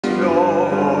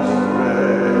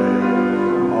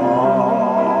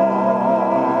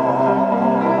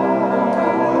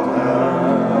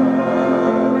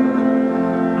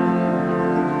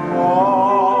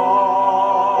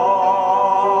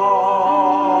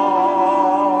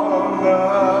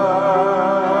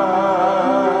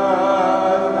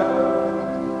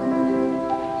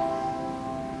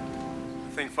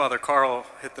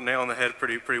hit the nail on the head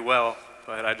pretty well,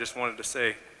 but I just wanted to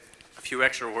say a few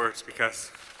extra words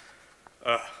because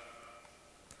I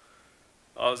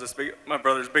was my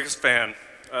brother's biggest fan.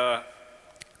 A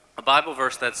Bible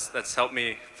verse that's helped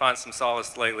me find some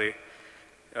solace lately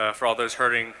for all those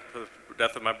hurting for the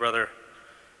death of my brother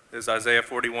is Isaiah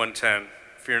 41:10.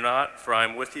 Fear not, for I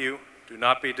am with you. Do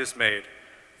not be dismayed,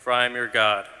 for I am your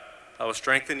God. I will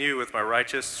strengthen you with my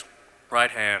righteous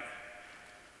right hand.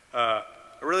 I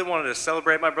really wanted to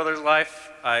celebrate my brother's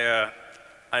life.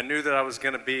 I knew that I was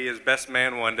going to be his best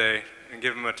man one day and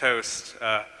give him a toast.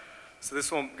 So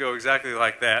this won't go exactly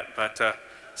like that, but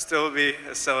still will be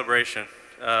a celebration.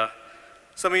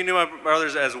 Some of you knew my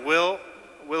brothers as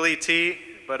Willie T,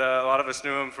 but a lot of us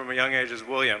knew him from a young age as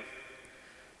William.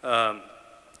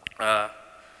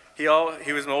 He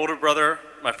was my older brother,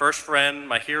 my first friend,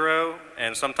 my hero,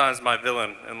 and sometimes my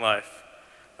villain in life.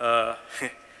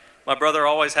 My brother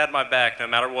always had my back no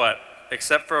matter what,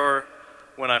 except for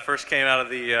when I first came out of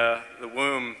the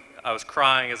womb. I was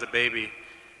crying as a baby,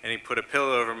 and he put a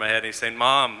pillow over my head, and he said,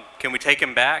 "Mom, can we take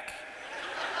him back?"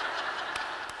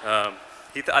 I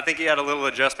think he had a little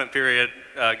adjustment period,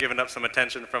 giving up some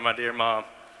attention from my dear mom.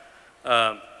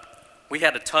 We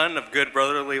had a ton of good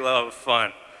brotherly love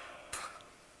fun.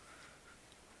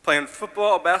 Playing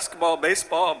football, basketball,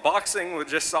 baseball, boxing with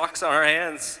just socks on our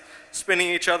hands, spinning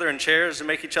each other in chairs to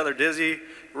make each other dizzy,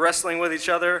 wrestling with each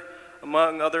other,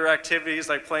 among other activities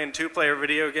like playing two-player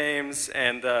video games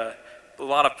and a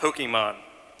lot of Pokemon,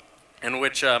 in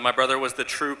which my brother was the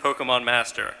true Pokemon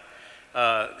master.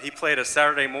 He played us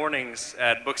Saturday mornings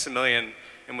at Books A Million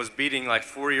and was beating like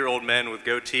 40-year-old men with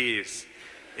goatees.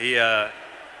 He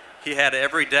had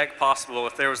every deck possible.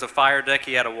 If there was a fire deck,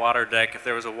 he had a water deck. If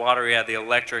there was a water, he had the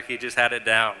electric. He just had it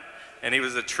down. And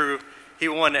he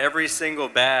won every single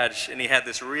badge, and he had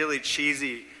this really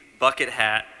cheesy bucket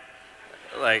hat,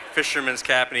 like fisherman's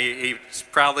cap, and he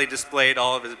proudly displayed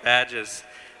all of his badges.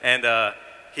 And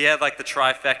he had like the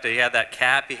trifecta. He had that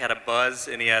cap, he had a buzz,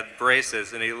 and he had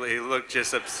braces, and he looked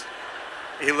just,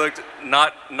 he looked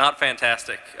not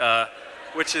fantastic.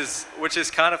 Which is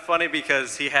kind of funny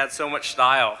because he had so much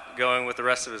style going with the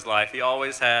rest of his life. He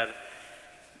always had.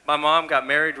 My mom got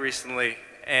married recently,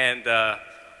 and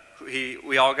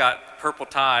we all got purple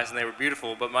ties, and they were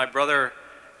beautiful. But my brother,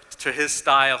 to his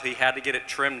style, he had to get it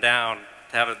trimmed down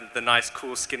to have the nice,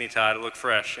 cool, skinny tie to look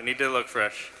fresh, and he did look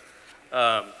fresh.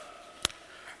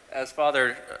 As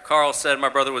Father Carl said, my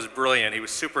brother was brilliant. He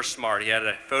was super smart. He had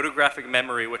a photographic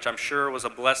memory, which I'm sure was a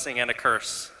blessing and a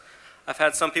curse. I've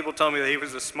had some people tell me that he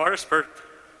was the smartest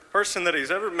person that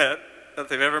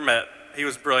they've ever met. He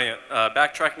was brilliant.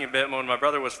 Backtracking a bit, when my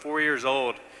brother was 4 years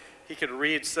old, he could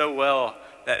read so well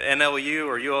that NLU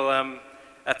or ULM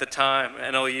at the time,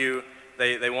 NLU,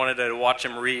 they wanted to watch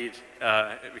him read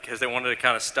because they wanted to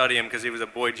kind of study him because he was a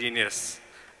boy genius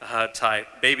type,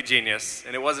 baby genius.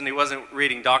 And he wasn't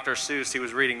reading Dr. Seuss, he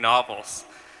was reading novels.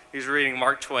 He was reading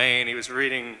Mark Twain, he was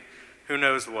reading who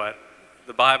knows what.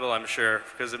 The Bible, I'm sure,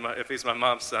 because if he's my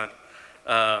mom's son.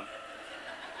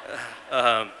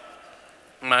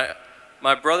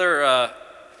 My brother,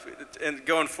 and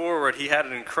going forward, he had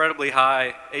an incredibly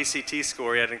high ACT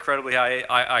score. He had an incredibly high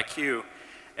IQ,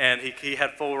 and he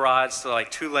had full rides to like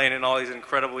Tulane and all these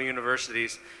incredible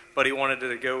universities, but he wanted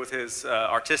to go with his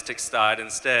artistic side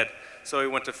instead. So he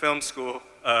went to film school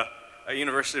at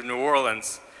University of New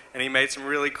Orleans, and he made some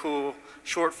really cool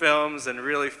short films and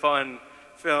really fun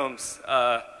films,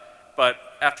 but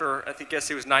after I guess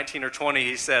he was 19 or 20,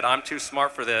 he said, "I'm too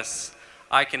smart for this.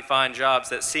 I can find jobs."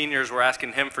 That seniors were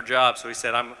asking him for jobs, so he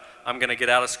said, "I'm going to get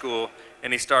out of school,"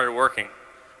 and he started working.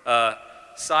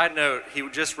 Side note: he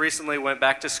just recently went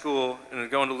back to school and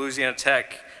was going to Louisiana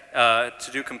Tech to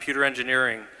do computer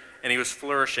engineering, and he was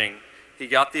flourishing. He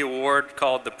got the award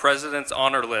called the President's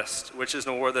Honor List, which is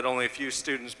an award that only a few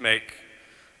students make.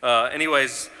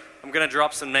 Anyways, I'm going to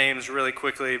drop some names really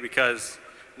quickly because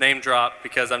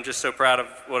I'm just so proud of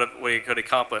what he could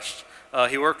accomplish.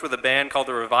 He worked with a band called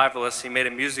The Revivalists. He made a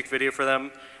music video for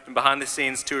them and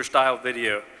behind-the-scenes tour-style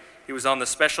video. He was on the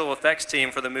special effects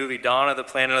team for the movie Dawn of the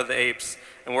Planet of the Apes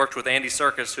and worked with Andy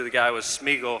Serkis, who the guy was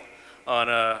Smeagol on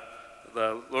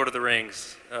the Lord of the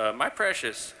Rings. My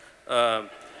precious. But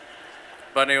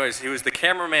anyways, he was the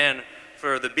cameraman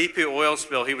for the BP oil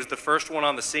spill. He was the first one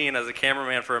on the scene as a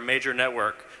cameraman for a major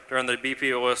network during the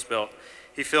BP oil spill.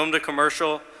 He filmed a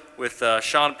commercial with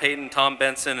Sean Payton, Tom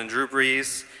Benson, and Drew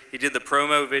Brees. He did the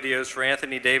promo videos for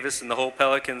Anthony Davis and the whole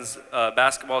Pelicans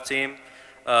basketball team.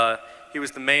 He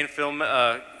was the main film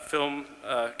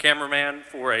cameraman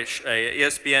for a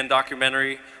ESPN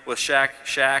documentary with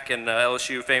Shaq and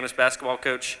LSU famous basketball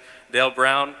coach Dale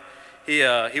Brown.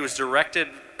 He was directed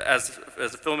as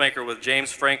a filmmaker with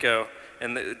James Franco,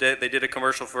 and they did a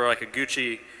commercial for like a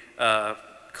Gucci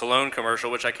cologne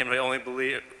commercial, which I can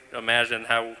only imagine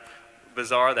how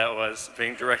bizarre that was,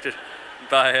 being directed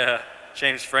by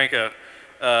James Franco.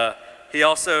 He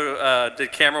also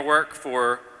did camera work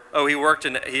for.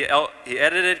 He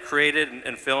edited, created,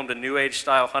 and filmed a New Age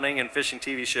style hunting and fishing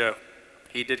TV show.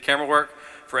 He did camera work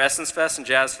for Essence Fest and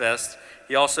Jazz Fest.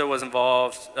 He also was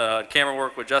involved in camera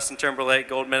work with Justin Timberlake,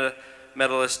 gold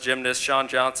medalist gymnast Shawn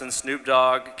Johnson, Snoop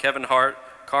Dogg, Kevin Hart,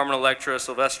 Carmen Electra,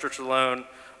 Sylvester Stallone,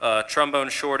 Trombone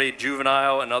Shorty,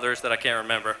 Juvenile, and others that I can't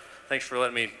remember. Thanks for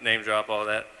letting me name drop all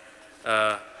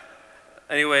that.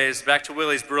 Anyways, back to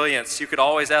Willie's brilliance. You could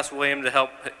always ask William to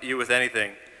help you with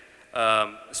anything,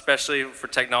 especially for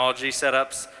technology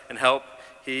setups and help.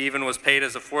 He even was paid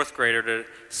as a 4th grader to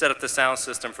set up the sound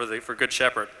system for Good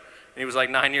Shepherd. And he was like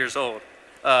 9 years old.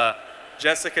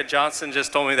 Jessica Johnson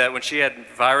just told me that when she had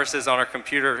viruses on her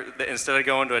computer, instead of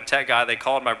going to a tech guy, they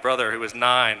called my brother, who was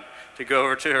 9, to go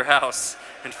over to her house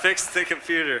and fix the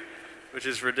computer, which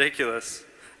is ridiculous.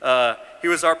 He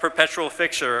was our perpetual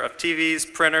fixture of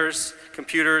TVs, printers,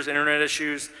 computers, internet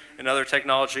issues, and other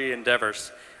technology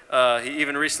endeavors. He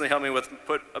even recently helped me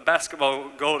put a basketball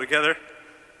goal together,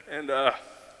 and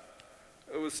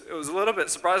it was a little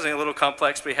bit surprising, a little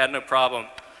complex, but he had no problem.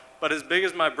 But as big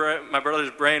as my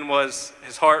brother's brain was,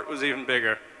 his heart was even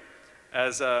bigger,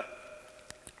 as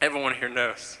everyone here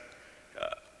knows.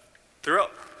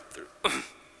 Throughout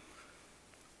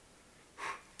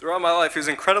my life, he was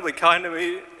incredibly kind to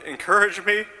me, encouraged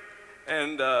me,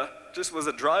 and just was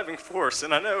a driving force.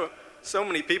 And I know so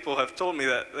many people have told me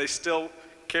that they still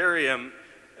carry him.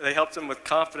 They helped him with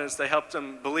confidence. They helped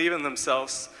him believe in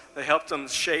themselves. They helped him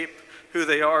shape who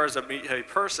they are as a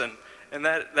person. And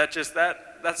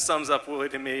that sums up Willie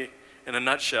to me in a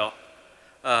nutshell.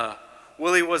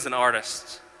 Willie was an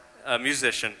artist, a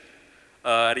musician.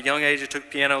 At a young age, he took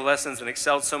piano lessons and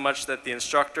excelled so much that the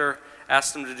instructor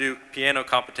asked him to do piano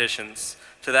competitions.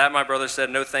 To that, my brother said,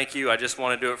 "No, thank you, I just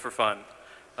want to do it for fun."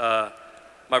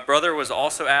 My brother was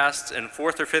also asked in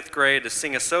 4th or 5th grade to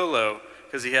sing a solo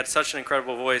because he had such an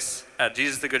incredible voice at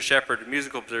Jesus the Good Shepherd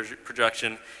musical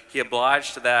production. He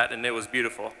obliged to that, and it was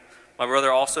beautiful. My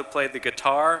brother also played the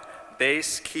guitar,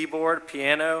 bass, keyboard,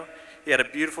 piano. He had a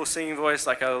beautiful singing voice,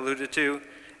 like I alluded to.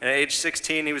 And at age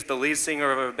 16, he was the lead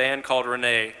singer of a band called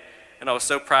Renee. And I was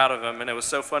so proud of him, and it was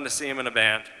so fun to see him in a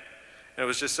band. And it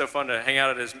was just so fun to hang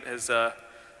out at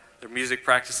their music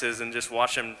practices and just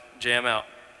watch him jam out.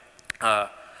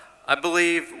 I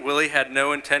believe Willie had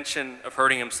no intention of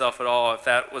hurting himself at all, if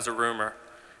that was a rumor.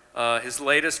 His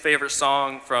latest favorite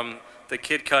song from the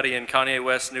Kid Cudi and Kanye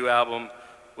West's new album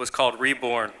was called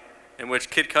Reborn, in which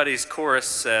Kid Cudi's chorus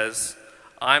says,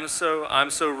 I'm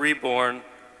so reborn,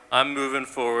 I'm moving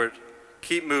forward,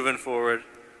 keep moving forward,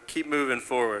 keep moving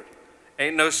forward.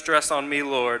 Ain't no stress on me,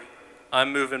 Lord,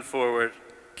 I'm moving forward,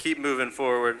 keep moving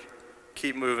forward,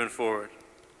 keep moving forward.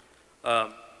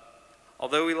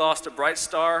 Although we lost a bright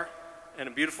star and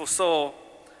a beautiful soul,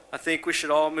 I think we should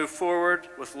all move forward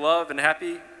with love and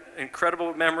happy,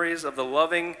 incredible memories of the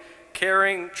loving,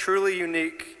 caring, truly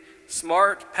unique,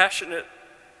 smart, passionate,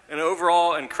 and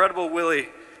overall incredible Willie.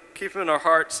 Keep him in our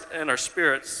hearts and our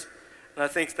spirits, and I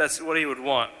think that's what he would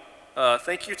want.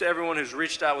 Thank you to everyone who's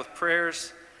reached out with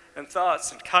prayers and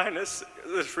thoughts and kindness.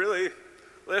 This really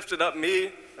lifted up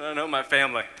me, and I know my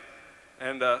family.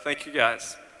 And thank you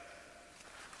guys.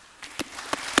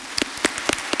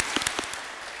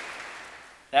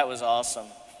 That was awesome.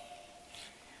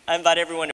 I invite everyone